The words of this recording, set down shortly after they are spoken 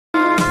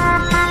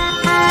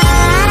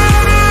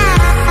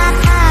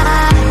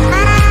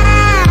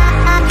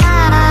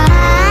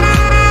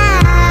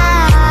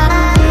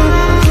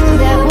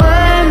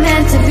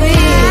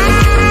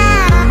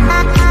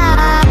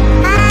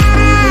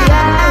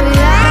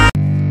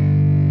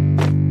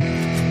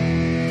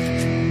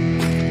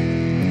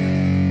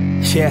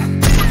Yeah,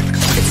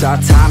 it's our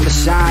time to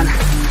shine.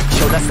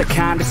 Show that's the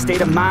kind of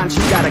state of mind you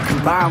gotta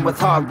combine with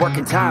hard work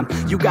and time.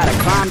 You gotta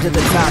climb to the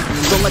top.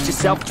 Don't let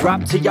yourself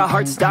drop till your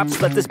heart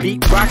stops. Let this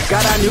beat rock.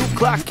 Got a new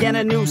clock and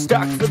a new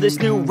stock for this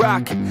new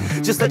rock.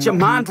 Just let your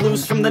mind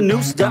loose from the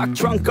new stock.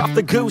 Drunk off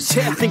the goose,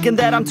 yeah. Thinking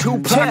that I'm too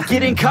pop.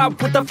 Getting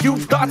caught with a few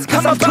thoughts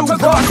cause I'm too raw.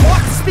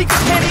 Walk the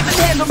speakers can't even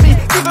handle me.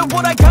 Even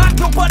what I got,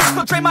 nobody's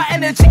gonna drain my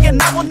energy.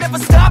 And I will never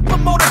stop,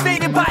 I'm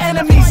motivated by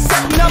enemies.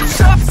 Setting up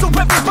shop so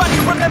everybody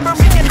remember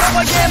me. And now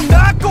I am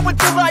not going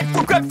through life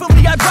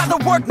regretfully. I'd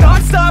rather work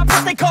non-stop,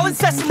 what they call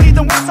incessantly,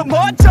 than want some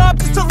more job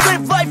just to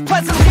live life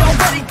pleasantly.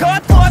 Already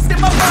got lost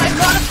in my mind,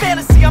 not a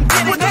fantasy, I'm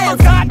getting there.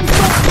 Forgotten,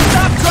 don't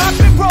stop, drop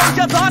and roll.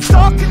 You lost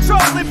all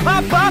control and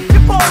pop off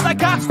your ball. I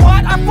got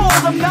squat, I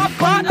fold, I'm not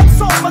bought, I'm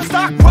sold. My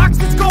stock rocks,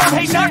 it's gold.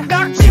 Hey, knock,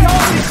 knock, she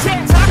holding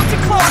shit, talk to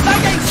close. I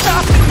ain't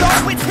stopping,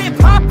 no, it's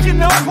hip-hop, you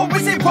know. Or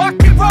is it rock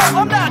and roll?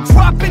 I'm not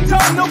dropping,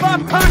 don't know my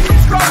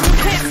pocket's strong. You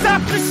can't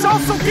stop the show,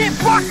 so get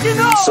rockin'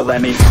 on. So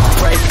let me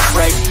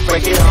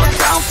break it all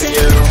down for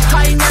you.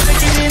 I ain't never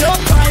giving up,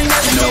 I ain't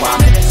never giving up.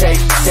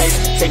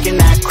 Taking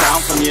that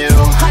crown from you.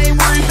 I ain't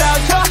worried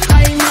about you,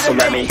 I ain't never. So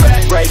let me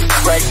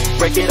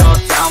break it all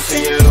down for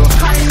you.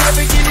 I ain't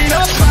never giving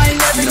up, I ain't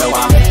never giving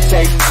up.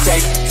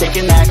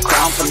 Taking that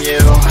crown from you.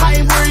 I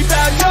ain't worried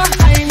about you,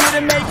 I ain't here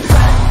to make it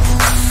back.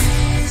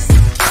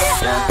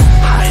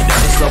 I ain't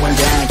never slowing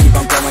down, keep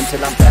on going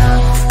till I'm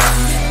down.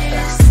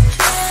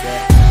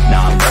 No,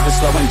 I'm never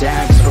slowing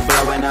down cause we're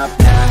blowing up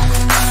now.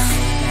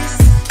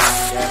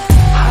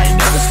 I ain't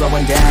never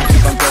slowing down,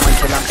 keep on going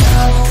till I'm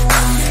down.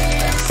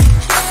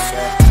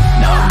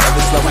 No, I'm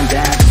never slowing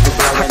down, we're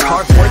blowing up.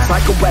 Hard words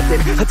like a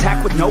weapon,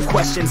 attack with no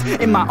questions.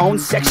 In my own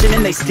section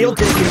and they still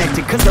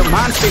disconnected cause their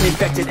mind's been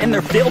infected and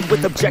they're filled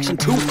with objection.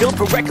 Too filled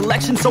for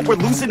recollection, so we're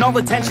losing all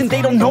attention.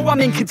 They don't know I'm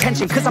in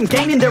contention cause I'm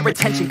gaining their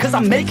attention. Cause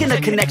I'm making a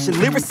connection,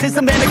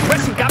 lyricism and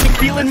aggression got me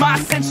feeling my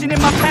ascension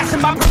and my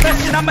passion, my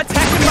profession. I'm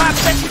attacking my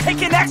obsession,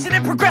 taking action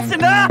and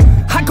progressing.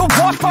 I go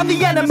off on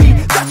the enemy,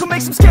 that's what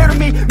makes them scared of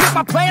me. Make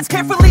my plans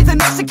carefully,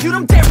 then execute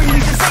them daringly.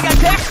 They say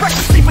I act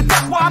recklessly, but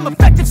that's why I'm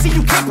effective. See,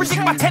 you can't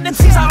predict my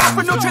tendencies, I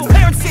offer no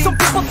transparency. Some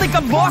people think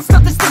I'm lost,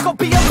 others think I'll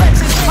be a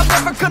legend. I'm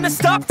never gonna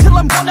stop till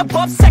I'm one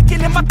above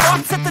second. And my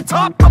thoughts at the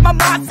top, but my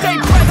mind stay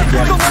present.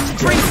 Don't let your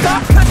dreams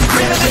stop, cause you're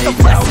greater than the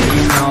blessing.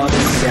 Yeah, all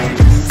the same,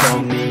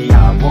 told me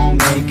I won't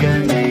make a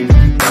name,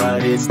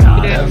 but it's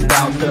not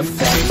about the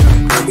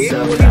fame,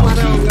 it's about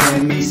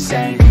keeping me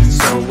sane.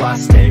 So I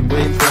stay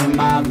within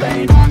my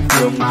lane,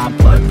 feel my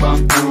blood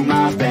pump through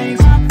my veins,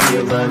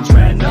 feel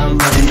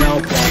adrenaline,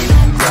 no pain,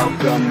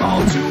 welcome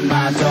all to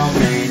my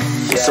domain.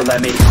 So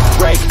let me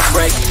break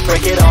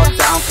it all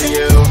down for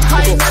you.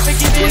 I ain't never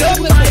giving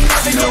up, I ain't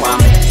never giving up. I'm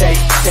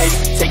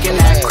taking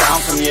that crown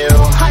from you.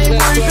 I ain't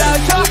worried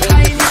about you,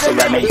 I ain't never. So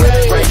let me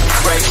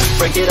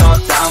break it all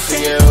down for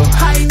you.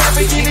 I ain't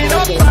never giving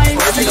up, I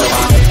ain't never giving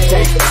up.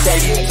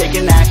 I'm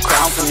taking that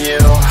crown from you.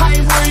 I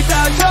ain't worried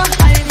about you,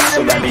 I ain't never.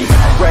 So let me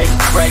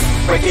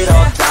break it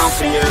all down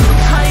for you.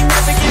 I ain't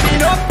never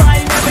giving up,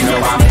 I ain't never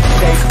giving up. I'm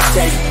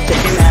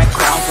taking that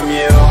crown from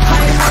you.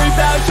 I ain't worried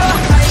about you,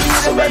 I ain't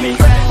never. So let me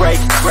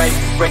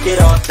break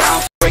it all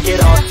down, break it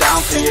all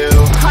down for you.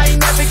 I ain't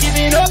never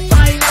giving up,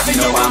 I ain't never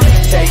giving up. I'm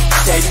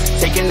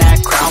taking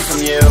that crown from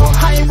you.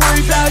 I ain't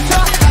worried about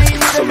you, I ain't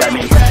never. So let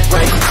me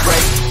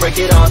break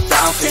it all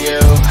down for you.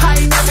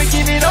 I ain't never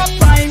giving up,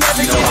 I ain't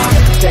never giving up.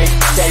 I'm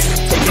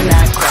taking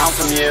that crown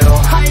from you.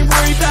 I ain't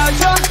worried about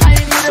you,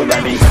 I ain't never. So let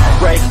me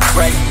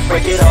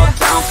break it all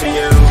down for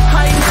you.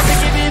 I ain't never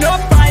giving up,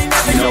 I ain't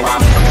never giving up.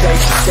 I'm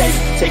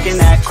taking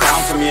that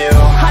crown from you.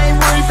 I ain't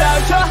worried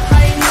about you,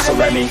 I ain't never. So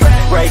let me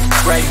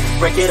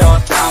break it all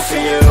down for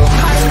you.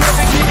 I ain't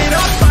never giving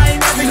up, I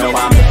ain't never giving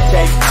up. I'm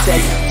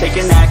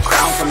taking that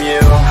crown from you.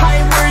 I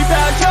ain't worried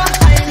about you,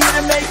 I ain't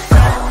never make.